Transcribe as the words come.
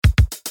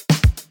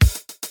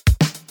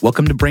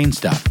Welcome to Brain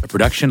Stuff, a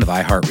production of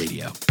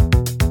iHeartRadio.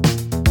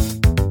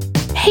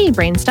 Hey,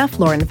 Brain Stuff,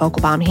 Lauren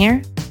Vogelbaum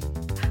here.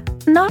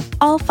 Not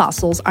all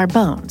fossils are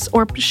bones,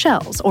 or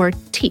shells, or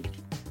teeth.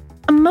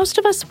 Most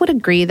of us would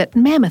agree that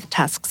mammoth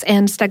tusks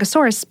and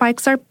stegosaurus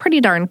spikes are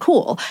pretty darn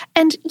cool,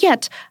 and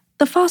yet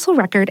the fossil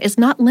record is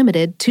not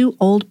limited to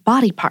old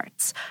body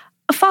parts.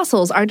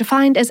 Fossils are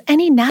defined as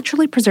any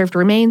naturally preserved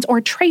remains or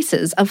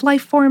traces of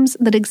life forms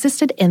that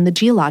existed in the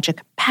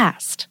geologic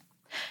past.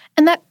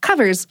 And that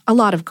covers a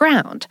lot of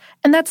ground.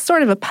 And that's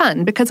sort of a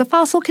pun because a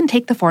fossil can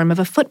take the form of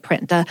a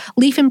footprint, a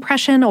leaf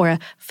impression, or a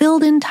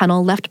filled-in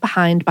tunnel left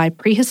behind by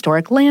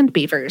prehistoric land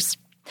beavers.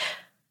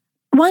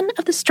 One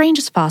of the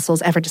strangest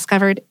fossils ever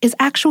discovered is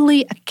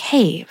actually a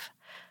cave.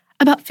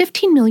 About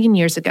 15 million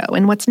years ago,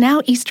 in what's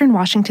now eastern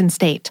Washington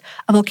state,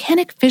 a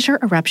volcanic fissure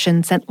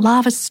eruption sent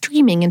lava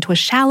streaming into a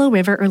shallow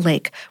river or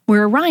lake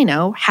where a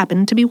rhino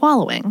happened to be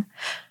wallowing.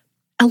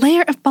 A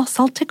layer of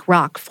basaltic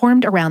rock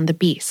formed around the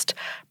beast,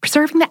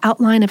 preserving the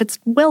outline of its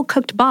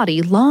well-cooked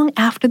body long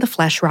after the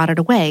flesh rotted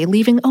away,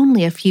 leaving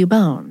only a few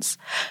bones.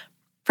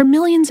 For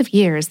millions of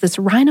years, this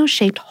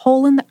rhino-shaped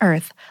hole in the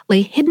earth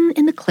lay hidden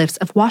in the cliffs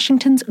of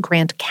Washington's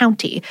Grant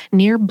County,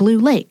 near Blue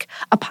Lake,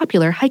 a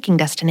popular hiking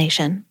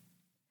destination.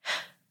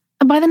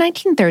 By the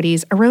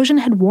 1930s, erosion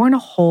had worn a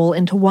hole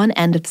into one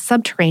end of the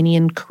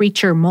subterranean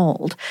creature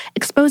mold,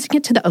 exposing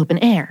it to the open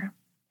air.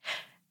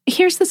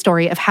 Here's the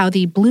story of how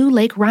the Blue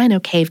Lake Rhino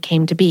Cave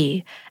came to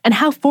be, and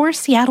how 4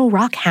 Seattle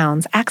rock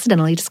hounds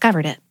accidentally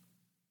discovered it.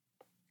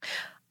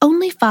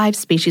 Only 5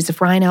 species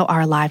of rhino are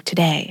alive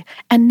today,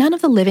 and none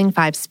of the living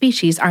 5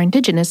 species are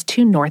indigenous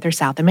to North or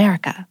South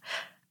America.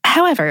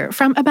 However,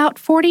 from about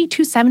 40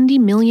 to 70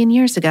 million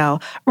years ago,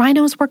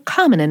 rhinos were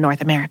common in North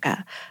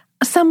America.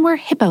 Some were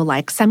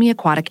hippo-like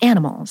semi-aquatic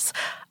animals.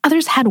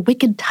 Others had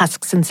wicked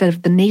tusks instead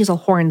of the nasal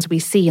horns we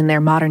see in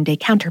their modern-day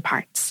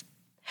counterparts.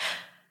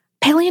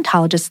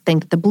 Paleontologists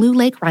think that the Blue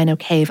Lake Rhino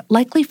Cave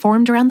likely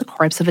formed around the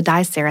corpse of a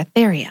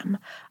Diceratotherium.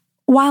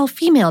 While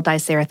female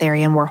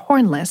Diceratotherium were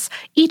hornless,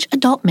 each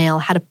adult male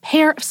had a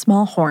pair of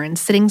small horns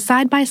sitting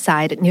side by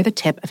side near the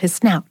tip of his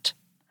snout.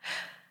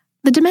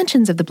 The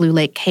dimensions of the Blue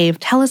Lake Cave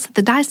tell us that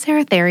the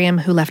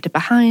Diceratotherium who left it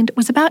behind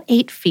was about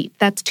 8 feet,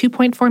 that's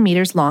 2.4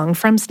 meters long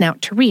from snout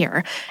to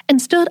rear,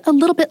 and stood a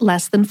little bit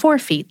less than 4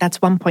 feet, that's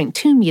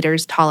 1.2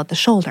 meters tall at the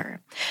shoulder.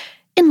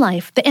 In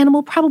life, the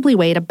animal probably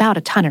weighed about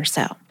a ton or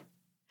so.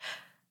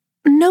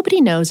 Nobody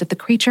knows if the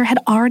creature had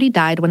already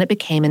died when it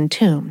became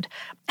entombed.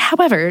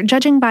 However,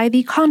 judging by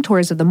the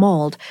contours of the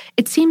mold,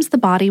 it seems the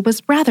body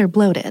was rather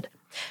bloated.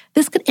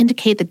 This could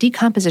indicate that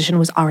decomposition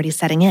was already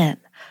setting in.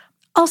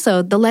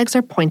 Also, the legs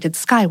are pointed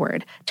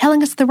skyward,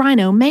 telling us the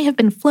rhino may have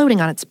been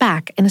floating on its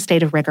back in a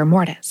state of rigor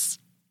mortis.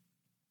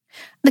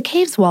 The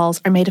cave's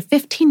walls are made of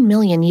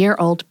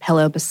 15-million-year-old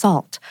pillow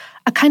basalt,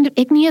 a kind of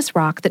igneous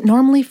rock that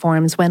normally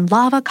forms when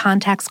lava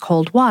contacts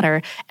cold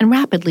water and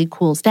rapidly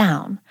cools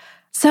down.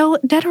 So,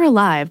 dead or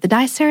alive, the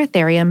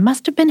Diceratotherium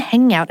must have been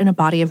hanging out in a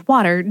body of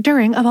water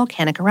during a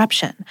volcanic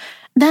eruption.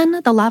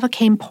 Then the lava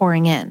came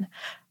pouring in.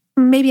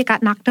 Maybe it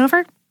got knocked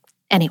over?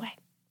 Anyway.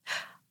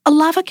 A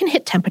lava can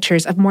hit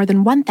temperatures of more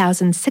than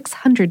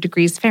 1,600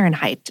 degrees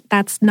Fahrenheit,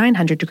 that's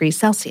 900 degrees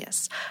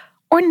Celsius.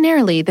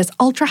 Ordinarily, this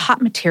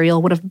ultra-hot material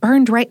would have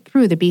burned right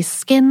through the beast's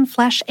skin,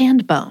 flesh,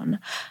 and bone.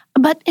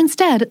 But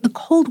instead, the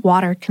cold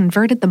water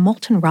converted the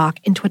molten rock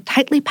into a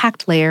tightly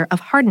packed layer of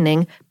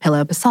hardening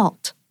pillow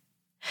basalt.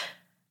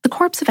 The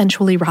corpse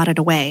eventually rotted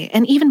away,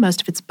 and even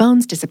most of its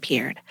bones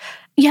disappeared.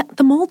 Yet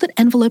the mold that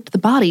enveloped the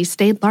body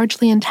stayed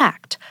largely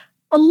intact.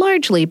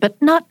 Largely, but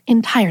not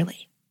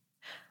entirely.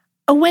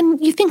 When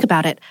you think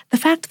about it, the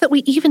fact that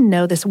we even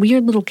know this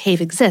weird little cave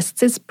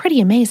exists is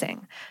pretty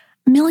amazing.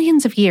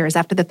 Millions of years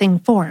after the thing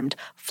formed,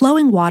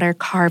 flowing water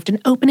carved an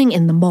opening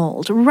in the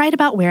mold, right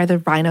about where the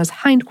rhino's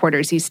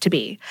hindquarters used to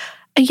be.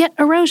 Yet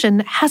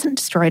erosion hasn't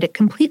destroyed it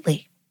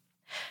completely.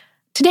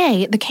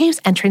 Today, the cave's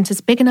entrance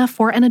is big enough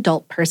for an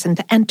adult person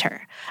to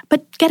enter,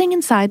 but getting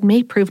inside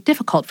may prove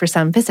difficult for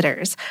some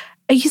visitors.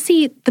 You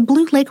see, the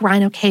Blue Lake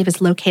Rhino Cave is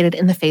located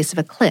in the face of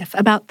a cliff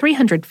about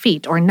 300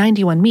 feet or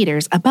 91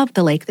 meters above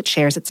the lake that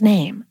shares its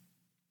name.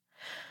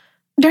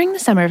 During the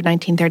summer of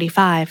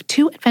 1935,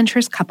 2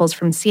 adventurous couples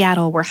from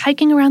Seattle were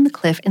hiking around the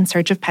cliff in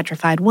search of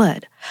petrified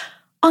wood.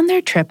 On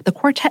their trip, the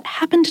quartet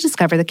happened to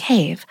discover the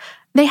cave.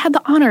 They had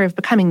the honor of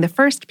becoming the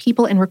first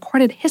people in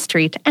recorded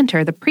history to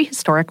enter the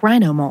prehistoric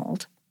rhino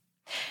mold.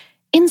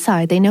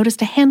 Inside, they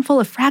noticed a handful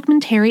of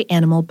fragmentary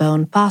animal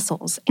bone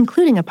fossils,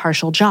 including a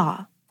partial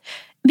jaw.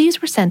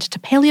 These were sent to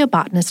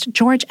paleobotanist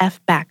George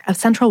F. Beck of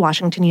Central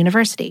Washington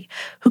University,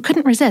 who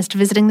couldn't resist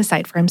visiting the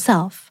site for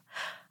himself.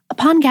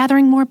 Upon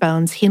gathering more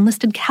bones, he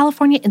enlisted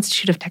California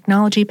Institute of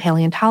Technology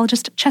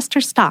paleontologist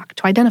Chester Stock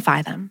to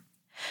identify them.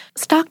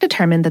 Stock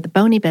determined that the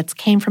bony bits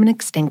came from an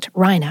extinct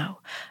rhino.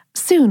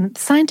 Soon, the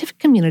scientific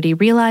community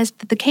realized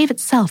that the cave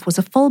itself was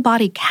a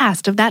full-body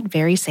cast of that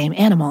very same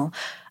animal,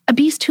 a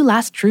beast who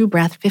last drew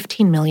breath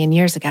 15 million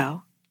years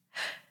ago.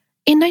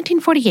 In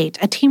 1948,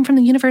 a team from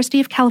the University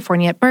of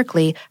California at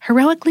Berkeley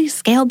heroically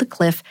scaled the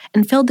cliff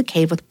and filled the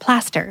cave with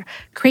plaster,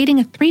 creating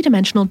a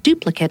three-dimensional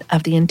duplicate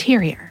of the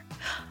interior.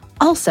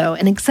 Also,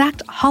 an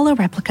exact hollow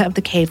replica of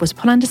the cave was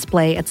put on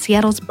display at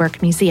Seattle's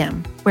Burke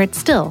Museum, where it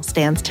still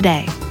stands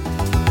today.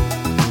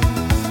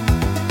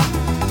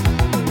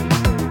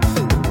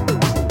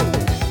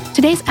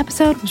 Today's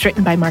episode was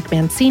written by Mark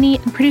Mancini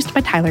and produced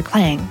by Tyler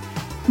Klang.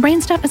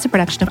 Brainstuff is a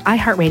production of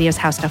iHeartRadio's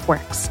How Stuff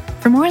Works.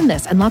 For more on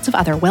this and lots of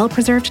other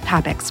well-preserved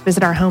topics,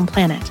 visit our home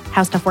planet,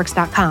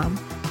 howstuffworks.com.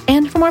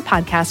 And for more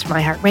podcasts from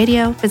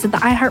iHeartRadio, visit the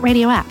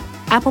iHeartRadio app,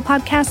 Apple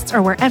Podcasts,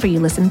 or wherever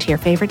you listen to your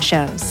favorite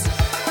shows.